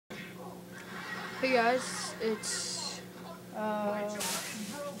Hey guys, it's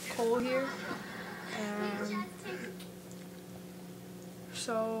Cole here, and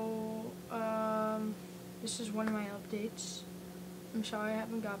this is one of my updates. I'm sorry I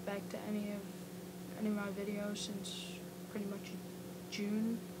haven't got back to any of my videos since pretty much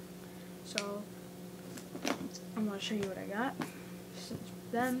June, so I'm gonna show you what I got since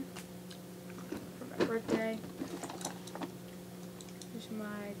then for my birthday. These are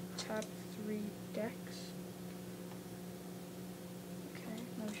my top 3 decks. Okay,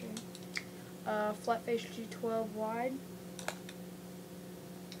 let me show you. Flat face G12 wide.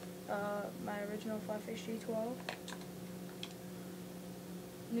 My original flat face G12.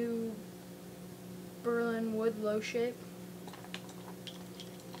 New Berlin wood low shape.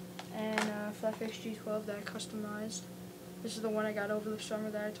 And flat face G12 that I customized. This is the one I got over the summer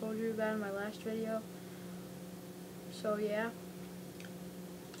that I told you about in my last video. So yeah.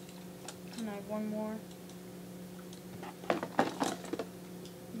 And I have one more.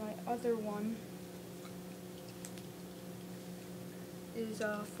 My other one is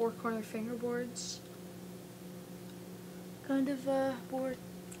 4-corner fingerboards. Kind of board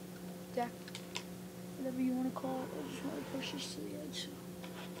deck, whatever you want to call it. I just want to push this to the edge.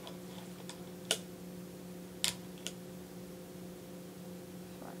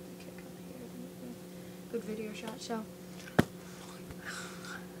 Good video shot.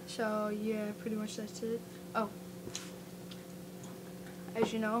 So yeah, pretty much that's it. Oh,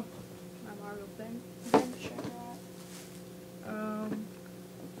 as you know, my Mario pen. Check that.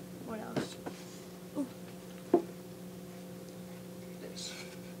 What else? Ooh, this.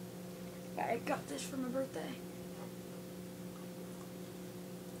 I got this for my birthday.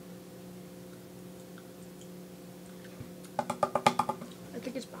 I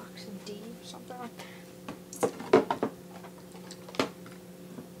think it's box D or something like that.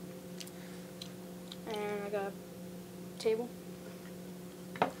 And I got a table.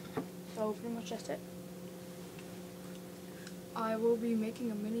 So pretty much that's it. I will be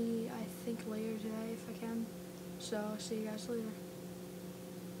making a mini, I think, later today if I can. So see you guys later.